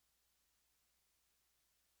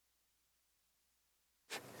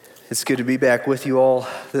It's good to be back with you all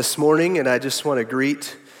this morning, and I just want to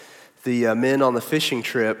greet the men on the fishing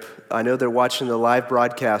trip. I know they're watching the live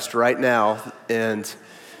broadcast right now, and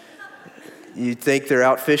you think they're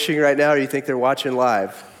out fishing right now, or you think they're watching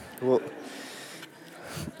live? Well,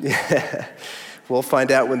 yeah, we'll find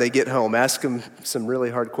out when they get home. Ask them some really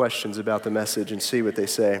hard questions about the message and see what they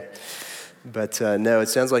say. But no, it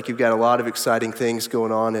sounds like you've got a lot of exciting things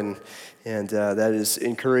going on, and that is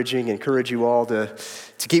encouraging. Encourage you all to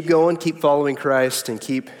keep going, keep following Christ, and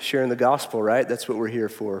keep sharing the gospel, right? That's what we're here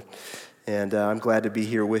for. And I'm glad to be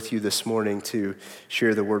here with you this morning to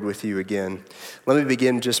share the word with you again. Let me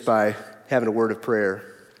begin just by having a word of prayer.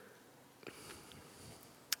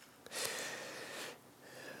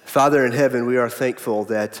 Father in heaven, we are thankful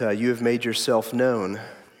that you have made yourself known.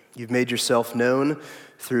 You've made yourself known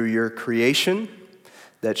through your creation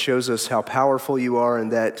that shows us how powerful you are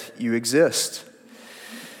and that you exist.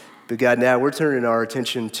 But God, now we're turning our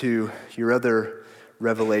attention to your other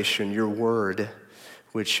revelation, your word,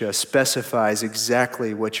 which specifies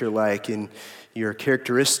exactly what you're like in your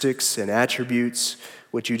characteristics and attributes,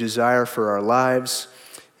 what you desire for our lives.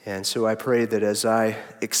 And so I pray that as I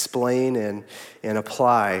explain and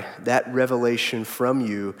apply that revelation from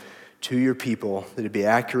you to your people, that it be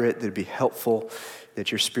accurate, that it be helpful, that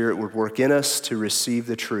your Spirit would work in us to receive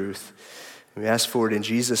the truth. We ask for it in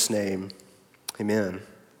Jesus' name. Amen.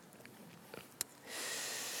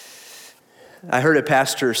 I heard a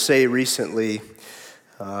pastor say recently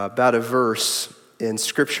about a verse in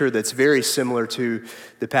Scripture that's very similar to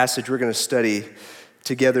the passage we're going to study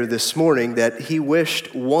together this morning, that he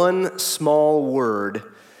wished one small word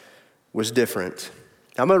was different.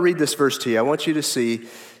 I'm going to read this verse to you. I want you to see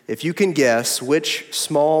if you can guess which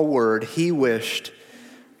small word he wished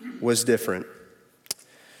was different.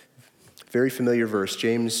 Very familiar verse,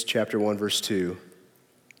 James chapter 1, verse 2.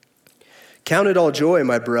 Count it all joy,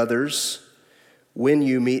 my brothers, when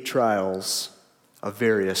you meet trials of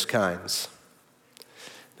various kinds.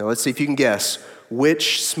 Now let's see if you can guess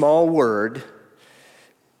which small word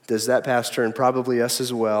does that pastor, and probably us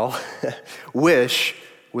as well, wish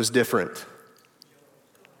was different.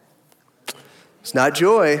 It's not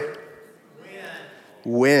joy.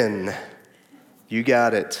 When. You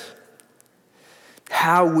got it.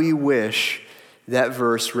 How we wish that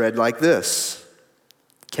verse read like this.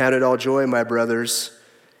 Count it all joy, my brothers,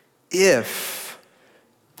 if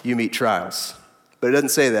you meet trials. But it doesn't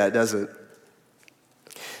say that, does it?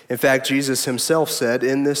 In fact, Jesus himself said,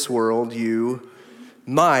 in this world you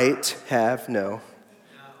might have, no,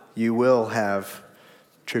 you will have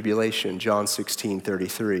tribulation. John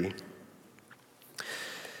 16:33.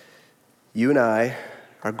 You and I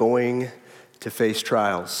are going to face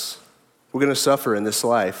trials. We're going to suffer in this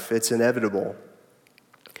life. It's inevitable.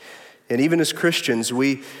 And even as Christians,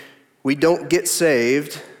 we don't get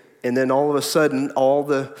saved and then all of a sudden all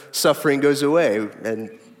the suffering goes away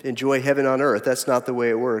and enjoy heaven on earth. That's not the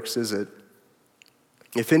way it works, is it?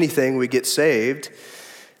 If anything, we get saved,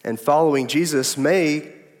 and following Jesus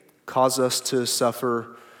may cause us to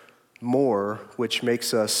suffer more, which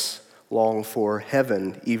makes us long for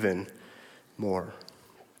heaven even more.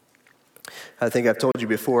 I think I've told you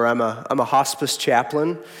before, I'm a hospice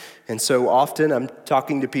chaplain, and so often I'm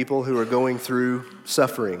talking to people who are going through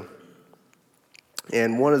suffering.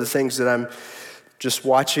 And one of the things that I'm just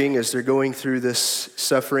watching as they're going through this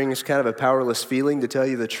suffering is kind of a powerless feeling, to tell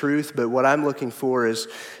you the truth, but what I'm looking for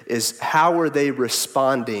is how are they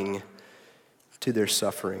responding to their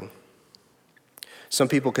suffering? Some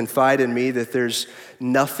people confide in me that there's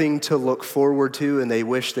nothing to look forward to and they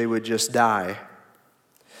wish they would just die.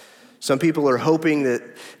 Some people are hoping that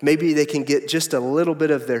maybe they can get just a little bit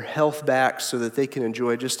of their health back so that they can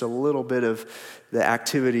enjoy just a little bit of the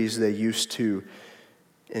activities they used to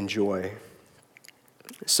enjoy.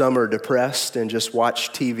 Some are depressed and just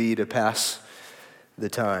watch TV to pass the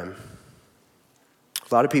time.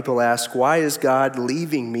 A lot of people ask, why is God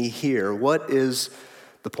leaving me here? What is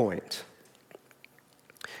the point?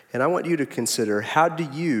 And I want you to consider, how do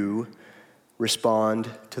you respond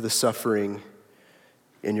to the suffering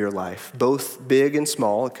in your life? Both big and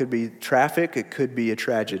small. It could be traffic, it could be a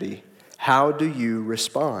tragedy. How do you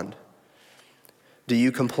respond? Do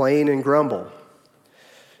you complain and grumble?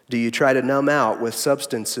 Do you try to numb out with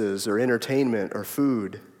substances or entertainment or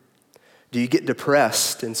food? Do you get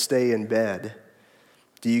depressed and stay in bed?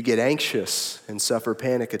 Do you get anxious and suffer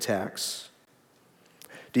panic attacks?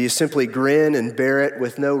 Do you simply grin and bear it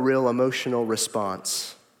with no real emotional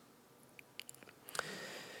response?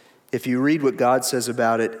 If you read what God says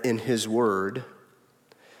about it in His Word,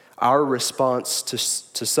 our response to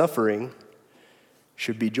suffering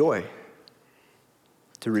should be joy,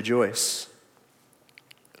 to rejoice.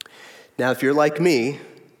 Now, if you're like me,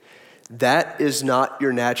 that is not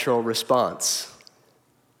your natural response.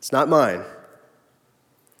 It's not mine.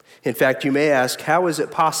 In fact, you may ask, how is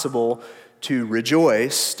it possible to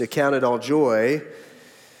rejoice, to count it all joy,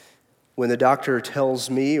 when the doctor tells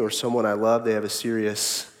me or someone I love they have a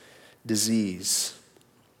serious disease?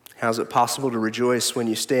 How is it possible to rejoice when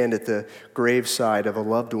you stand at the graveside of a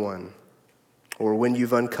loved one, or when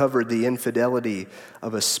you've uncovered the infidelity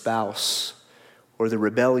of a spouse or the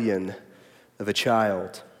rebellion of a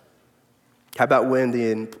child? How about when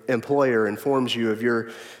the employer informs you of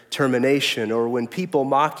your termination, or when people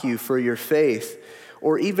mock you for your faith,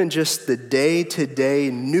 or even just the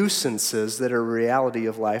day-to-day nuisances that are a reality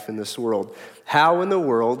of life in this world? How in the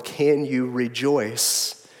world can you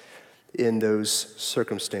rejoice in those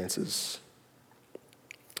circumstances?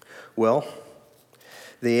 Well,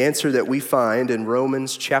 the answer that we find in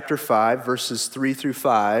Romans chapter 5, verses 3 through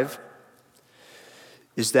 5,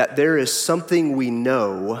 is that there is something we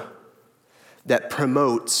know that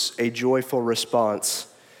promotes a joyful response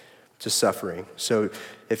to suffering. So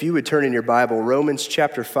if you would turn in your Bible, Romans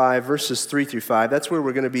chapter 5, verses 3 through 5, that's where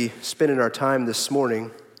we're going to be spending our time this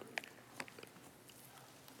morning.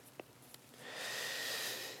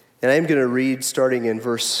 And I'm going to read starting in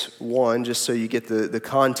verse 1, just so you get the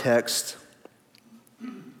context.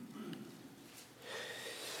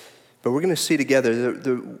 But we're going to see together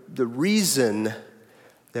the reason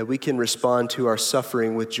that we can respond to our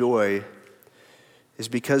suffering with joy is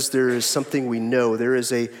because there is something we know. There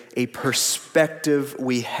is a perspective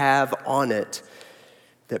we have on it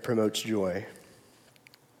that promotes joy.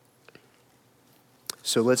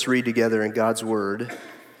 So let's read together in God's Word,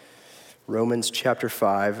 Romans chapter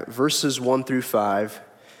 5, verses 1 through 5,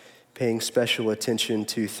 paying special attention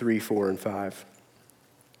to 3, 4, and 5.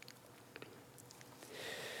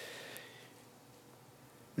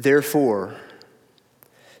 Therefore,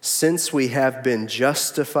 since we have been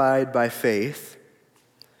justified by faith,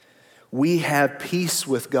 we have peace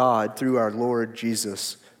with God through our Lord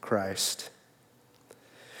Jesus Christ.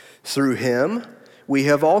 Through him, we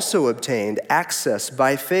have also obtained access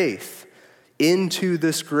by faith into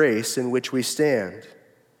this grace in which we stand,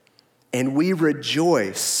 and we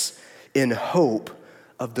rejoice in hope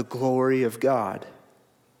of the glory of God.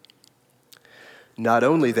 Not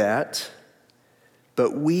only that,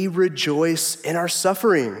 but we rejoice in our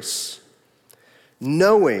sufferings,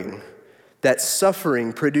 knowing that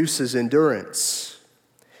suffering produces endurance,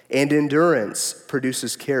 and endurance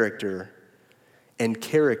produces character, and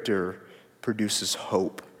character produces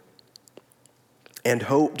hope. And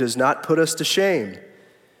hope does not put us to shame,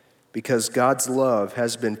 because God's love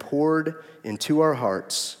has been poured into our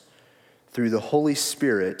hearts through the Holy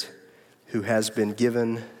Spirit who has been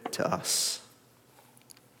given to us.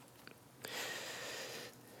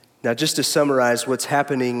 Now, just to summarize what's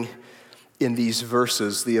happening in these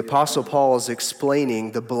verses, the Apostle Paul is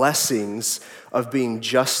explaining the blessings of being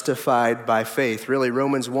justified by faith. Really,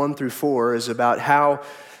 Romans 1 through 4 is about how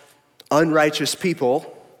unrighteous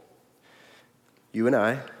people, you and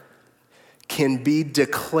I, can be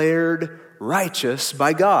declared righteous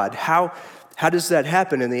by God. How does that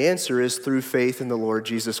happen? And the answer is through faith in the Lord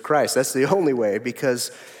Jesus Christ. That's the only way,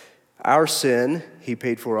 because our sin, he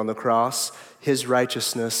paid for on the cross. His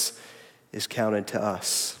righteousness is counted to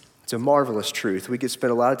us. It's a marvelous truth. We could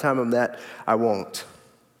spend a lot of time on that. I won't.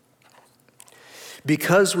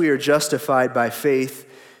 Because we are justified by faith,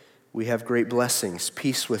 we have great blessings.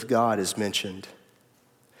 Peace with God is mentioned.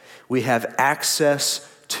 We have access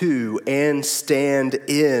to and stand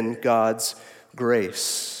in God's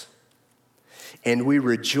grace. And we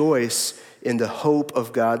rejoice in the hope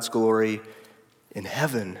of God's glory in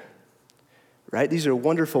heaven. Right? These are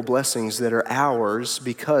wonderful blessings that are ours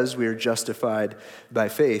because we are justified by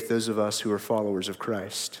faith, those of us who are followers of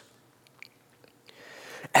Christ.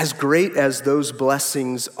 As great as those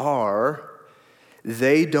blessings are,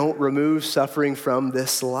 they don't remove suffering from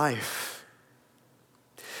this life.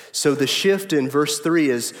 So the shift in verse 3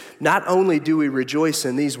 is not only do we rejoice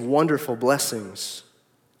in these wonderful blessings,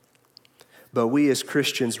 but we as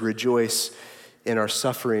Christians rejoice in our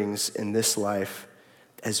sufferings in this life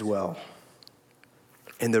as well.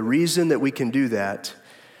 And the reason that we can do that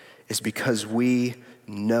is because we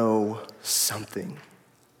know something.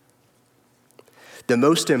 The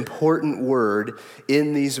most important word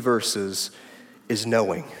in these verses is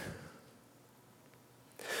knowing.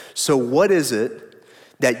 So what is it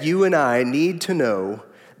that you and I need to know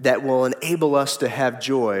that will enable us to have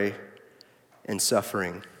joy in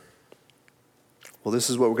suffering? Well,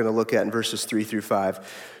 this is what we're going to look at in verses 3 through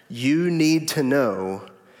 5. You need to know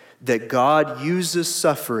that God uses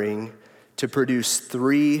suffering to produce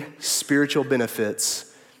 3 spiritual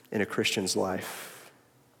benefits in a Christian's life.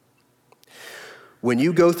 When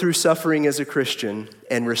you go through suffering as a Christian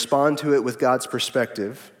and respond to it with God's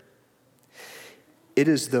perspective, it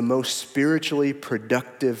is the most spiritually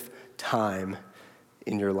productive time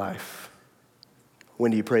in your life.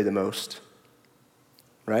 When do you pray the most?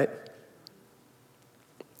 Right?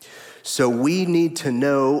 So we need to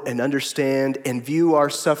know and understand and view our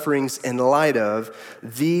sufferings in light of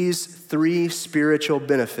these three spiritual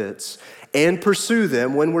benefits and pursue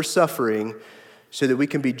them when we're suffering so that we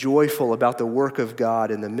can be joyful about the work of God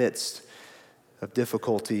in the midst of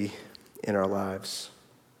difficulty in our lives.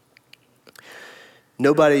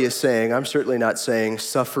 Nobody is saying, I'm certainly not saying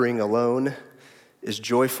suffering alone is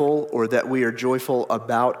joyful or that we are joyful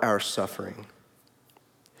about our suffering.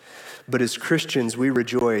 But as Christians, we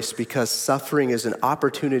rejoice because suffering is an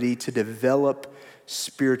opportunity to develop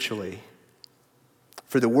spiritually,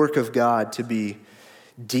 for the work of God to be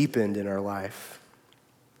deepened in our life.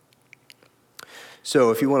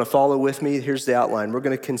 So if you want to follow with me, here's the outline. We're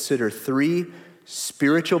going to consider three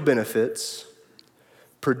spiritual benefits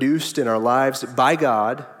produced in our lives by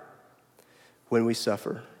God when we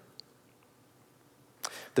suffer.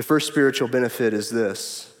 The first spiritual benefit is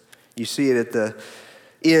this. You see it at the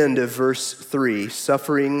end of verse 3.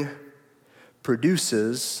 Suffering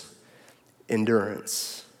produces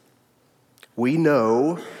endurance. We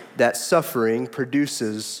know that suffering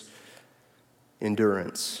produces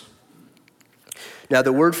endurance. Now,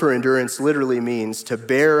 the word for endurance literally means to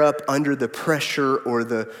bear up under the pressure or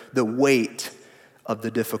the weight of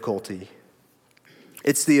the difficulty.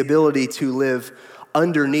 It's the ability to live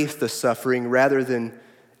underneath the suffering rather than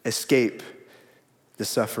escape the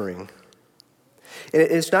suffering. And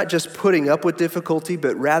it's not just putting up with difficulty,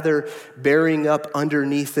 but rather bearing up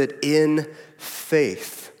underneath it in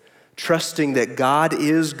faith, trusting that God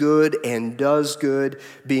is good and does good,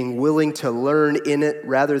 being willing to learn in it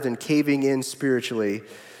rather than caving in spiritually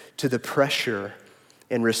to the pressure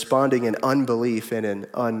and responding in unbelief and in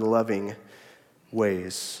unloving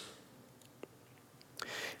ways.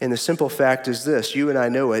 And the simple fact is this, you and I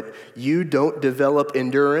know it, you don't develop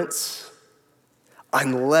endurance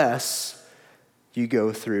unless you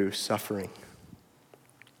go through suffering.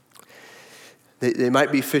 They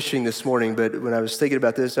might be fishing this morning, but when I was thinking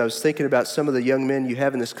about this, I was thinking about some of the young men you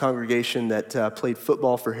have in this congregation that played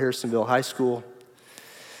football for Harrisonville High School.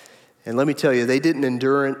 And let me tell you, they didn't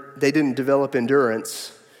develop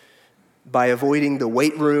endurance by avoiding the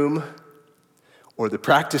weight room or the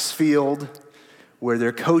practice field where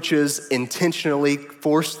their coaches intentionally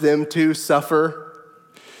forced them to suffer.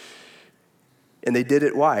 And they did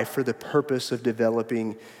it, why? For the purpose of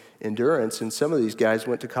developing endurance. And some of these guys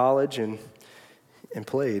went to college and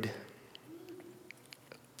played.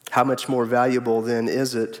 How much more valuable then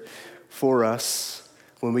is it for us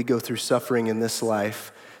when we go through suffering in this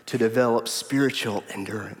life to develop spiritual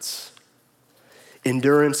endurance?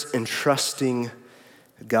 Endurance in trusting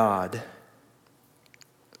God.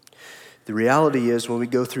 The reality is when we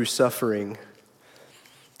go through suffering,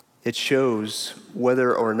 it shows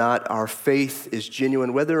whether or not our faith is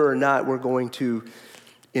genuine, whether or not we're going to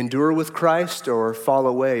endure with Christ or fall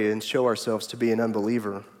away and show ourselves to be an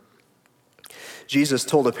unbeliever. Jesus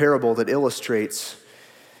told a parable that illustrates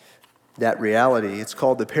that reality. It's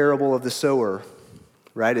called the parable of the sower,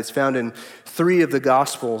 right? It's found in 3 of the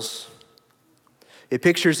Gospels. It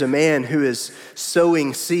pictures a man who is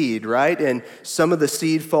sowing seed, right? And some of the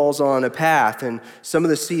seed falls on a path, and some of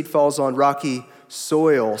the seed falls on rocky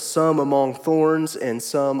soil, some among thorns and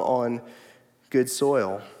some on good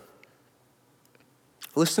soil.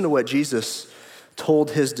 Listen to what Jesus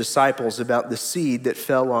told his disciples about the seed that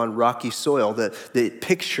fell on rocky soil, the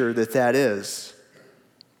picture that is.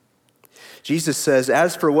 Jesus says,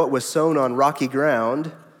 "As for what was sown on rocky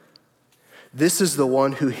ground, this is the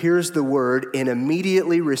one who hears the word and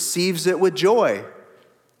immediately receives it with joy.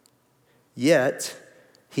 Yet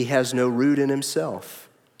he has no root in himself,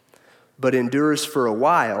 but endures for a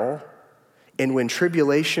while, and when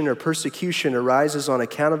tribulation or persecution arises on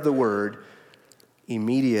account of the word,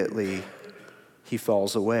 immediately he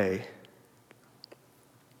falls away."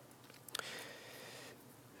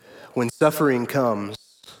 When suffering comes,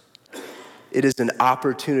 it is an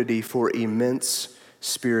opportunity for immense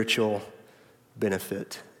spiritual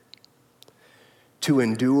benefit. To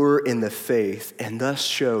endure in the faith and thus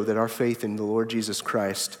show that our faith in the Lord Jesus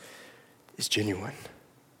Christ is genuine.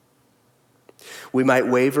 We might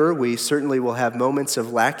waver. We certainly will have moments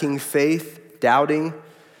of lacking faith, doubting.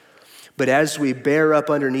 But as we bear up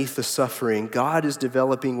underneath the suffering, God is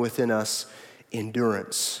developing within us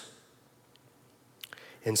endurance.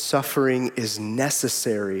 And suffering is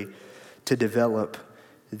necessary to develop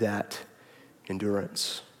that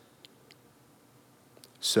endurance.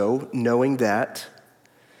 So, knowing that,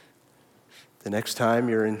 the next time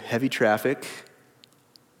you're in heavy traffic,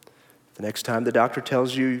 the next time the doctor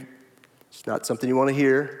tells you it's not something you want to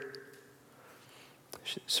hear,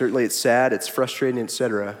 certainly it's sad, it's frustrating,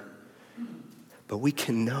 etc., but we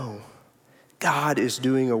can know God is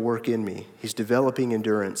doing a work in me. He's developing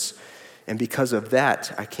endurance, and because of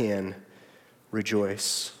that, I can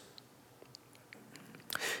rejoice.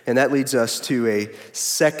 And that leads us to a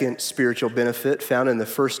second spiritual benefit found in the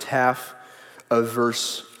first half of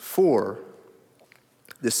verse 4.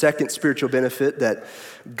 The second spiritual benefit that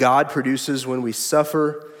God produces when we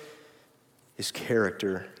suffer is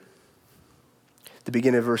character. The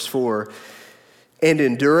beginning of verse 4, and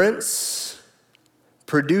endurance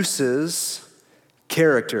produces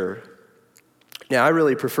character. Now, I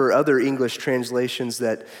really prefer other English translations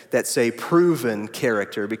that say proven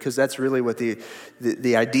character, because that's really what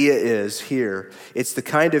the idea is here. It's the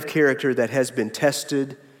kind of character that has been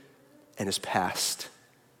tested and is passed.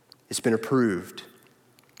 It's been approved.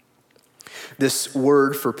 This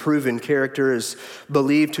word for proven character is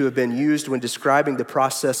believed to have been used when describing the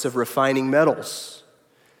process of refining metals.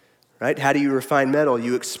 Right? How do you refine metal?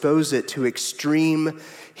 You expose it to extreme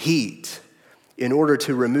heat in order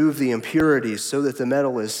to remove the impurities so that the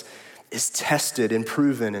metal is tested and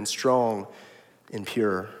proven and strong and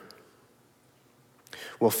pure.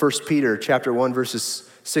 Well, 1 Peter chapter 1, verses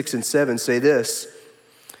 6 and 7 say this.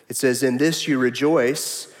 It says, "In this you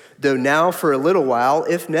rejoice, though now for a little while,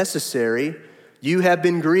 if necessary, you have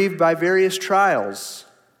been grieved by various trials."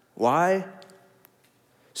 Why?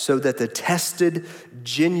 "So that the tested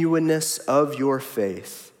genuineness of your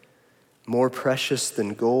faith, more precious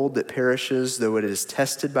than gold that perishes, though it is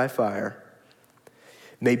tested by fire,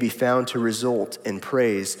 may be found to result in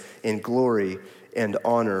praise and glory and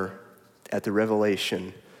honor at the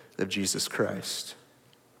revelation of Jesus Christ."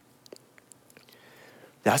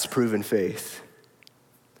 That's proven faith.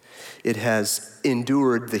 It has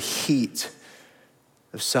endured the heat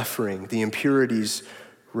of suffering, the impurities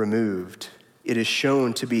removed. It is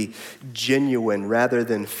shown to be genuine rather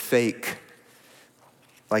than fake,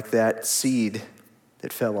 like that seed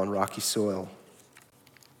that fell on rocky soil.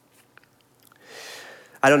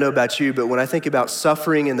 I don't know about you, but when I think about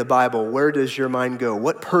suffering in the Bible, where does your mind go?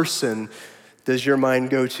 What person does your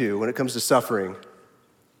mind go to when it comes to suffering?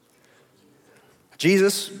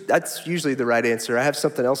 Jesus, that's usually the right answer. I have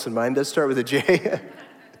something else in mind. Does start with a J.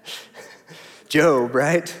 Job,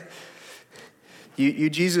 right?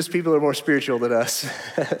 You Jesus people are more spiritual than us.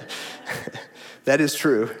 That is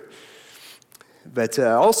true. But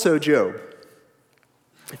also Job.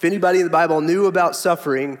 If anybody in the Bible knew about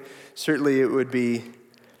suffering, certainly it would be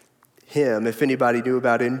him. If anybody knew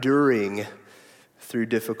about enduring through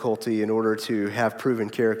difficulty in order to have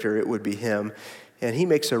proven character, it would be him. And he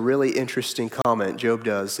makes a really interesting comment, Job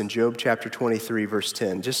does, in Job chapter 23, verse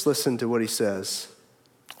 10. Just listen to what he says.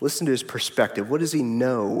 Listen to his perspective. What does he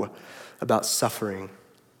know about suffering?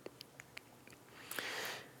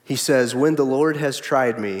 He says, "When the Lord has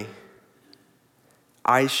tried me,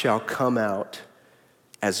 I shall come out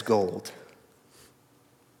as gold."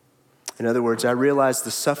 In other words, I realize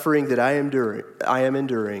the suffering that I am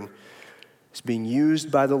enduring is being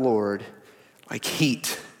used by the Lord like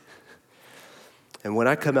heat. And when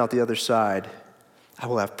I come out the other side, I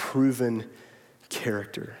will have proven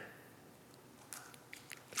character.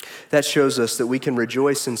 That shows us that we can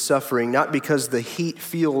rejoice in suffering, not because the heat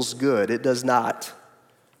feels good, it does not,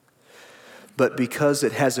 but because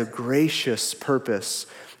it has a gracious purpose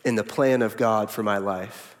in the plan of God for my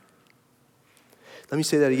life. Let me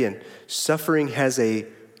say that again. Suffering has a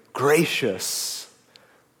gracious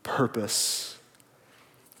purpose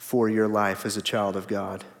for your life as a child of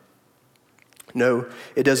God. No,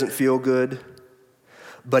 it doesn't feel good,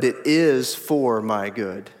 but it is for my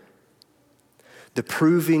good. The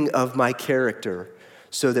proving of my character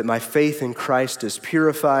so that my faith in Christ is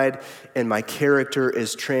purified and my character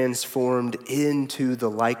is transformed into the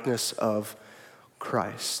likeness of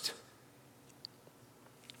Christ.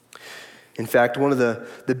 In fact, one of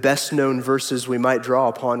the best known verses we might draw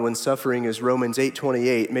upon when suffering is Romans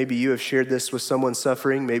 8:28. Maybe you have shared this with someone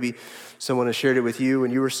suffering. Maybe someone has shared it with you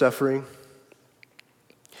when you were suffering.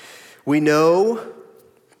 We know,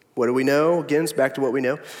 what do we know? Again, it's back to what we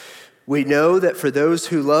know. We know that for those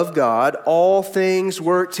who love God, all things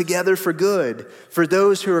work together for good, for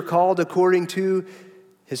those who are called according to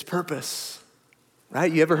his purpose.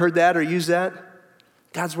 Right? You ever heard that or use that?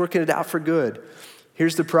 God's working it out for good.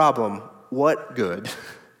 Here's the problem. What good?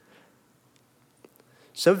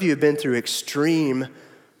 Some of you have been through extreme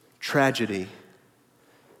tragedy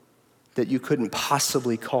that you couldn't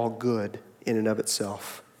possibly call good in and of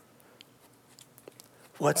itself.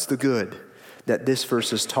 What's the good that this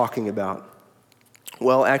verse is talking about?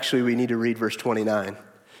 Well, actually, we need to read verse 29.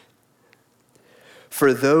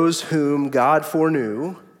 For those whom God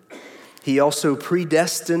foreknew, he also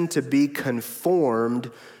predestined to be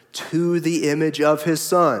conformed to the image of his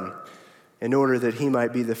Son, in order that he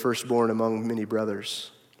might be the firstborn among many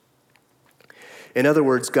brothers. In other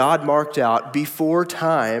words, God marked out before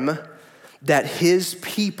time that his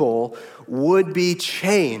people would be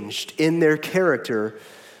changed in their character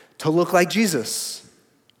to look like Jesus.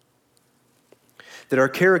 That our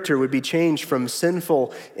character would be changed from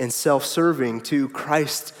sinful and self-serving to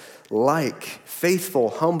Christ-like, faithful,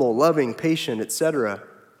 humble, loving, patient, etc.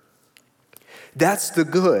 That's the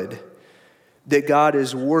good that God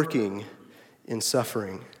is working in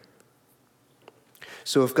suffering.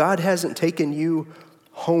 So if God hasn't taken you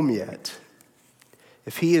home yet,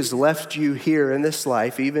 if he has left you here in this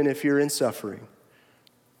life, even if you're in suffering,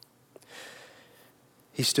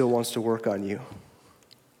 he still wants to work on you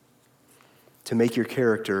to make your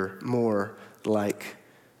character more like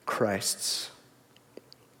Christ's.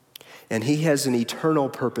 And he has an eternal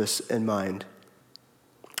purpose in mind.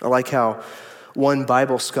 I like how one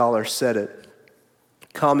Bible scholar said it,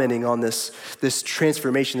 commenting on this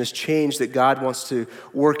transformation, this change that God wants to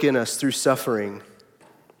work in us through suffering.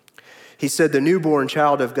 He said, the newborn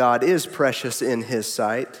child of God is precious in his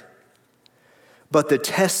sight, but the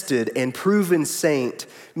tested and proven saint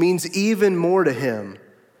means even more to him,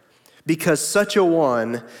 because such a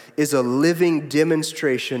one is a living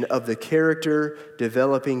demonstration of the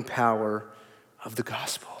character-developing power of the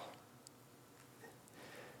gospel.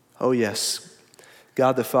 Oh yes,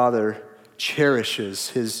 God the Father cherishes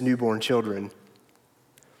his newborn children.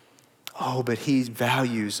 Oh, but he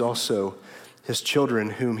values also his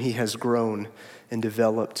children whom he has grown and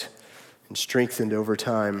developed and strengthened over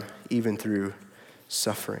time, even through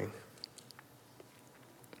suffering.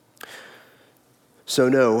 So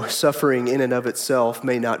no, suffering in and of itself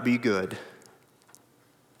may not be good,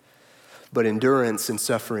 but endurance in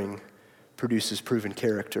suffering produces proven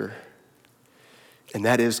character, and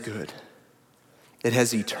that is good. It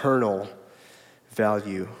has eternal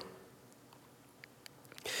value.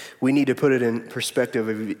 We need to put it in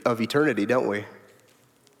perspective of eternity, don't we?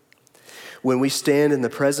 When we stand in the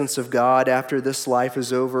presence of God after this life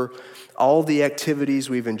is over, all the activities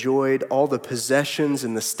we've enjoyed, all the possessions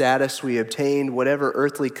and the status we obtained, whatever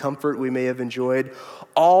earthly comfort we may have enjoyed,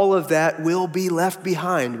 all of that will be left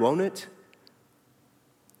behind, won't it?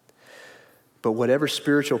 But whatever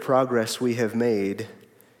spiritual progress we have made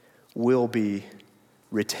will be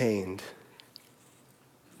retained.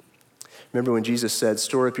 Remember when Jesus said,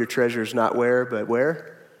 store up your treasures not where, but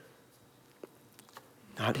where?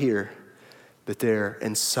 Not here, but there.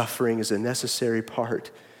 And suffering is a necessary part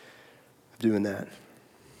of doing that.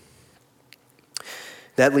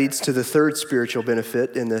 That leads to the third spiritual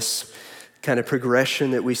benefit in this kind of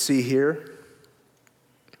progression that we see here.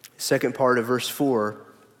 Second part of verse 4.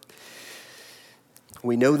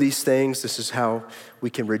 We know these things. This is how we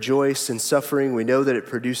can rejoice in suffering. We know that it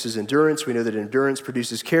produces endurance. We know that endurance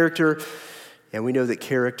produces character. And we know that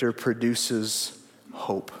character produces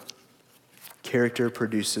hope. Character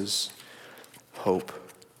produces hope.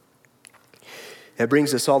 That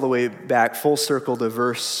brings us all the way back full circle to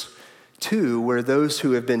verse 2, where those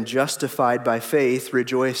who have been justified by faith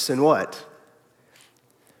rejoice in what?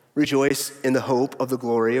 Rejoice in the hope of the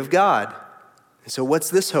glory of God. So what's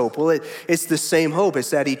this hope? Well, it's the same hope. It's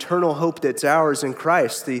that eternal hope that's ours in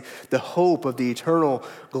Christ, the hope of the eternal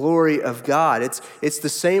glory of God. It's the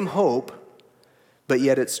same hope, but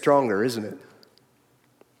yet it's stronger, isn't it?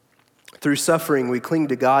 Through suffering, we cling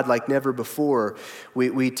to God like never before.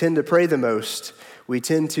 We tend to pray the most. We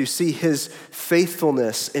tend to see his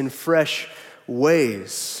faithfulness in fresh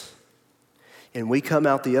ways. And we come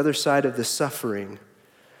out the other side of the suffering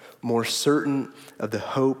more certain of the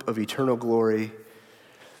hope of eternal glory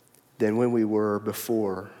than when we were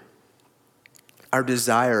before. Our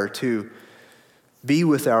desire to be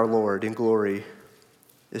with our Lord in glory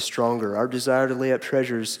is stronger. Our desire to lay up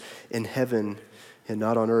treasures in heaven and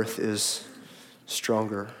not on earth is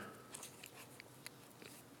stronger.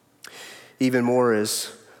 Even more,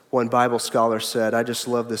 as one Bible scholar said, I just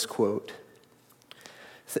love this quote.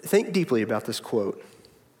 Think deeply about this quote.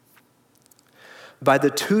 By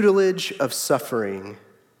the tutelage of suffering,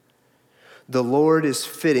 the Lord is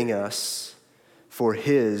fitting us for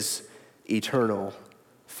his eternal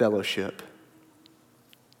fellowship.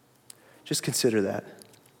 Just consider that.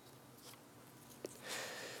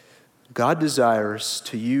 God desires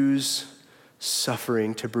to use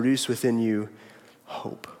suffering to produce within you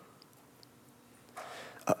hope.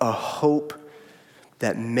 A hope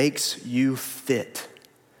that makes you fit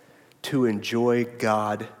to enjoy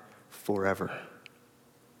God forever.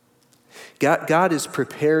 God is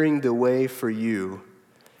preparing the way for you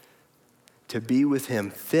to be with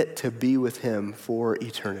him, fit to be with him for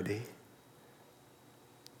eternity.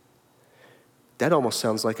 That almost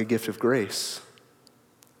sounds like a gift of grace.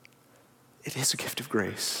 It is a gift of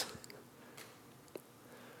grace.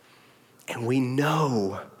 And we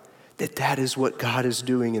know that that is what God is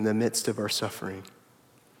doing in the midst of our suffering.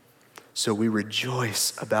 So we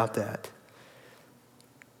rejoice about that.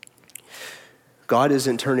 God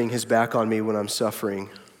isn't turning his back on me when I'm suffering.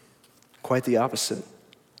 Quite the opposite.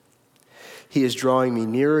 He is drawing me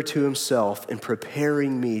nearer to himself and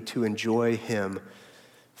preparing me to enjoy him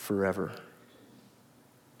forever.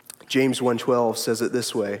 James 1:12 says it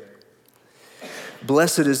this way: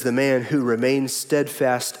 "Blessed is the man who remains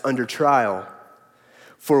steadfast under trial,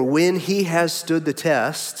 for when he has stood the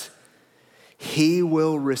test, he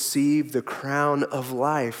will receive the crown of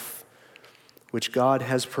life, which God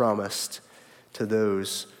has promised to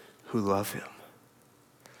those who love him."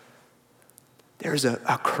 There's a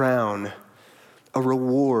crown, a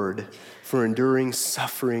reward for enduring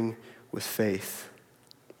suffering with faith.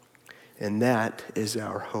 And that is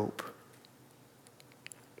our hope.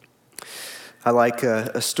 I like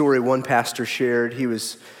a story one pastor shared. He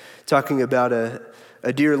was talking about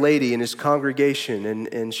a dear lady in his congregation,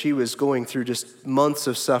 and she was going through just months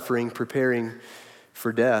of suffering, preparing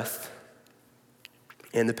for death.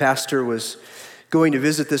 And the pastor was going to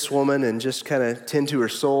visit this woman and just kind of tend to her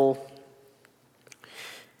soul.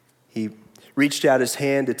 He reached out his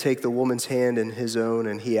hand to take the woman's hand in his own,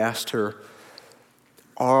 and he asked her,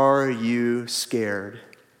 "Are you scared?"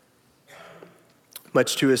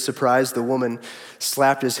 Much to his surprise, the woman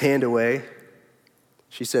slapped his hand away.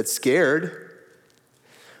 She said, "Scared?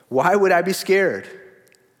 Why would I be scared?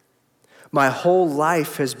 My whole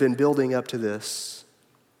life has been building up to this.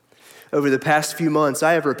 Over the past few months,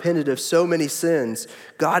 I have repented of so many sins.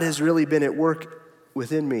 God has really been at work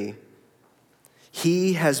within me.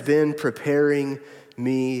 He has been preparing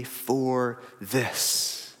me for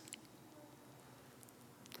this."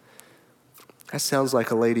 That sounds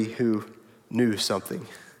like a lady who knew something.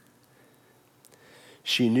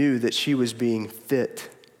 She knew that she was being fit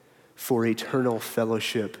for eternal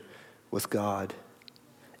fellowship with God.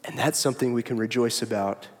 And that's something we can rejoice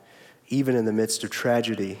about, even in the midst of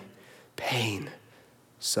tragedy, pain,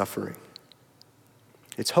 suffering.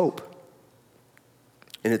 It's hope.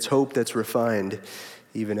 And it's hope that's refined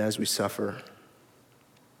even as we suffer.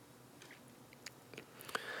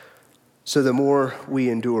 So the more we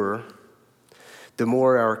endure, the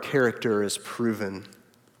more our character is proven.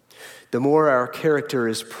 The more our character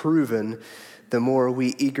is proven, the more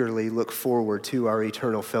we eagerly look forward to our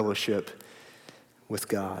eternal fellowship with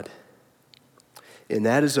God. And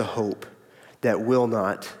that is a hope that will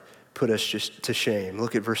not put us just to shame.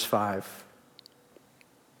 Look at verse 5.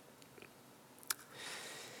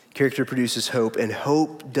 Character produces hope, and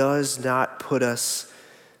hope does not put us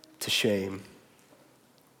to shame,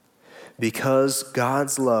 because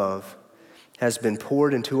God's love has been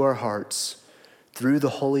poured into our hearts through the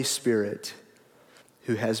Holy Spirit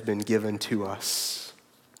who has been given to us.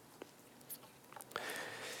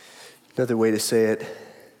 Another way to say it,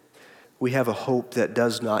 we have a hope that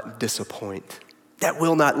does not disappoint, that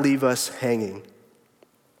will not leave us hanging.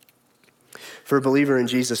 For a believer in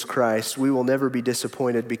Jesus Christ, we will never be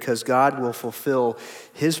disappointed because God will fulfill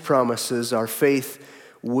his promises. Our faith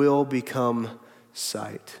will become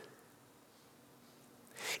sight.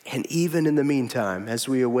 And even in the meantime, as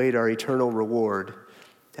we await our eternal reward,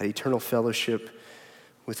 that eternal fellowship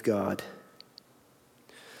with God,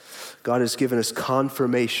 God has given us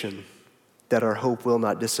confirmation that our hope will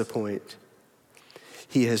not disappoint.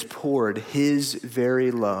 He has poured his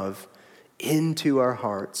very love into our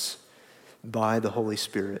hearts by the Holy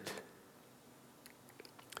Spirit.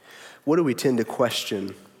 What do we tend to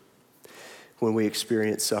question when we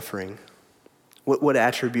experience suffering? What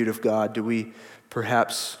attribute of God do we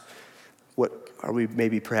perhaps, what are we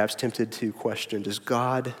maybe perhaps tempted to question? Does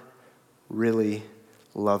God really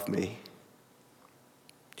love me?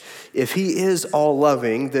 If he is all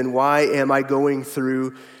loving, then why am I going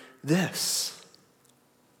through this?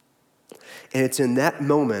 And it's in that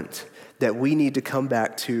moment that we need to come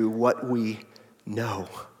back to what we know.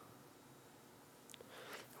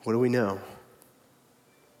 What do we know?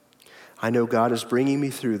 I know God is bringing me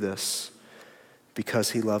through this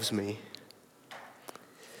because he loves me.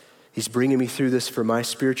 He's bringing me through this for my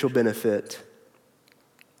spiritual benefit.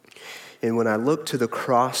 And when I look to the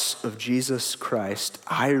cross of Jesus Christ,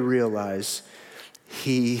 I realize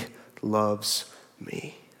he loves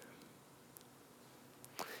me.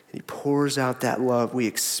 He pours out that love. We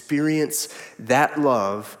experience that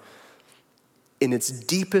love in its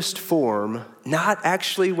deepest form, not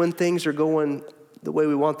actually when things are going the way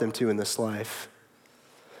we want them to in this life,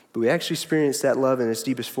 but we actually experience that love in its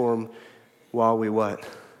deepest form while we what?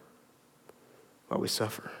 While we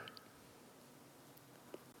suffer.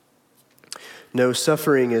 No,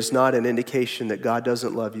 suffering is not an indication that God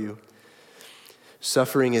doesn't love you.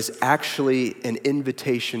 Suffering is actually an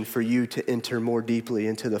invitation for you to enter more deeply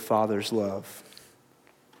into the Father's love.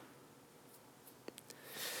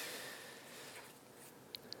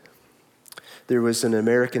 There was an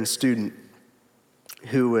American student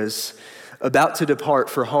who was about to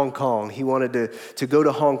depart for Hong Kong. He wanted to go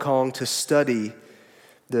to Hong Kong to study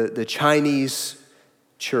the Chinese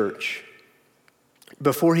church.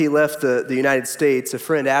 Before he left the United States, a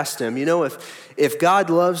friend asked him, if God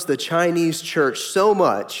loves the Chinese church so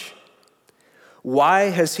much, why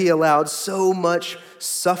has he allowed so much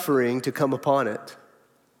suffering to come upon it?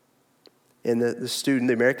 And the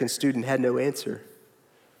American student had no answer.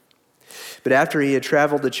 But after he had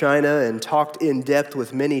traveled to China and talked in depth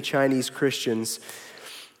with many Chinese Christians,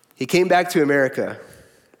 he came back to America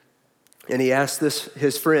and he asked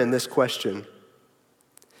his friend this question: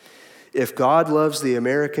 if God loves the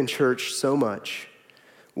American church so much,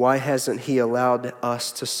 why hasn't he allowed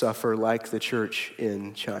us to suffer like the church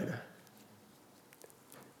in China?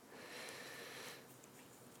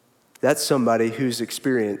 That's somebody who's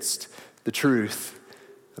experienced the truth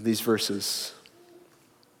of these verses,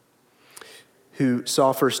 who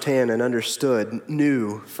saw firsthand and understood,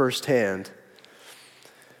 knew firsthand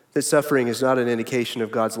that suffering is not an indication of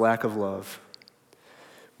God's lack of love,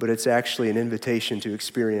 but it's actually an invitation to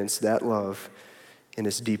experience that love in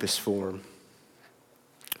its deepest form.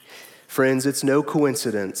 Friends, it's no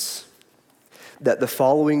coincidence that the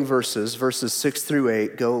following verses 6 through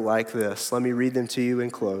 8, go like this. Let me read them to you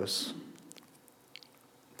and close.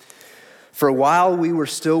 For while we were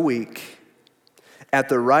still weak, at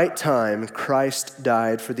the right time, Christ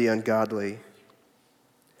died for the ungodly.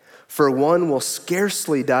 For one will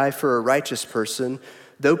scarcely die for a righteous person,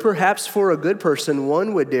 though perhaps for a good person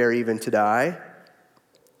one would dare even to die.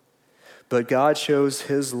 But God shows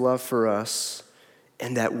his love for us,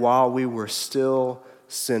 in that while we were still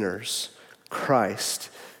sinners, Christ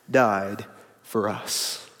died for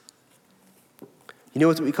us. You know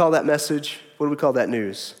what we call that message? What do we call that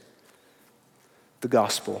news? The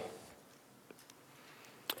gospel.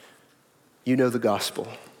 You know the gospel.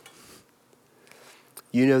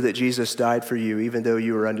 You know that Jesus died for you even though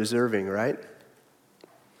you were undeserving, right?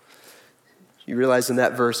 You realize in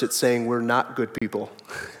that verse it's saying we're not good people.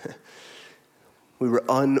 We were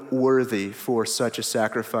unworthy for such a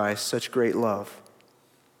sacrifice, such great love.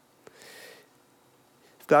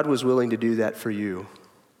 If God was willing to do that for you,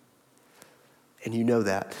 and you know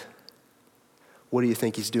that, what do you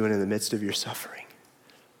think he's doing in the midst of your suffering?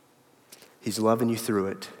 He's loving you through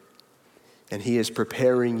it, and he is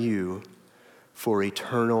preparing you for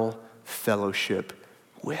eternal fellowship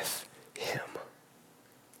with him.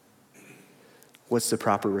 What's the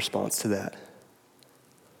proper response to that?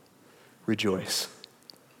 Rejoice.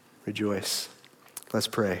 Rejoice. Let's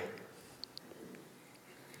pray.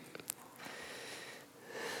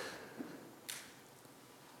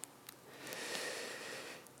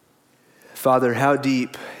 Father, how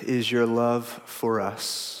deep is your love for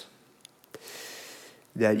us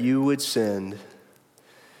that you would send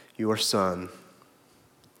your Son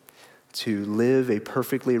to live a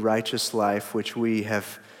perfectly righteous life, which we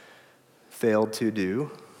have failed to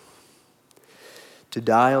do, to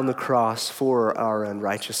die on the cross for our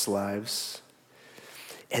unrighteous lives,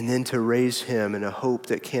 and then to raise him in a hope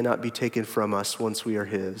that cannot be taken from us once we are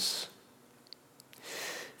his.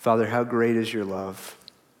 Father, how great is your love.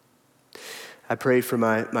 I pray for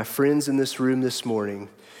my friends in this room this morning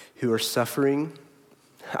who are suffering.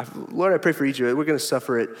 Lord, I pray for each of you. We're going to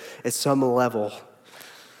suffer at some level.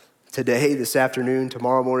 Today, this afternoon,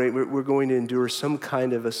 tomorrow morning, we're going to endure some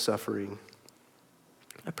kind of a suffering.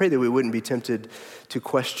 I pray that we wouldn't be tempted to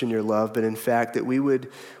question your love, but in fact that we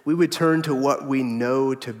would turn to what we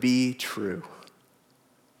know to be true.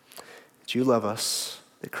 That you love us,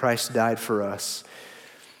 that Christ died for us,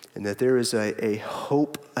 and that there is a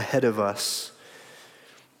hope ahead of us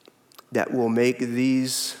that will make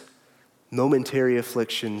these momentary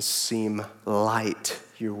afflictions seem light,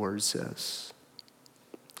 your word says.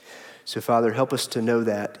 So, Father, help us to know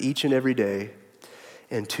that each and every day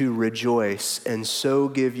and to rejoice and so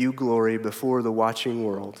give you glory before the watching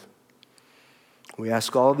world. We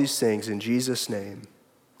ask all of these things in Jesus' name.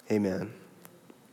 Amen.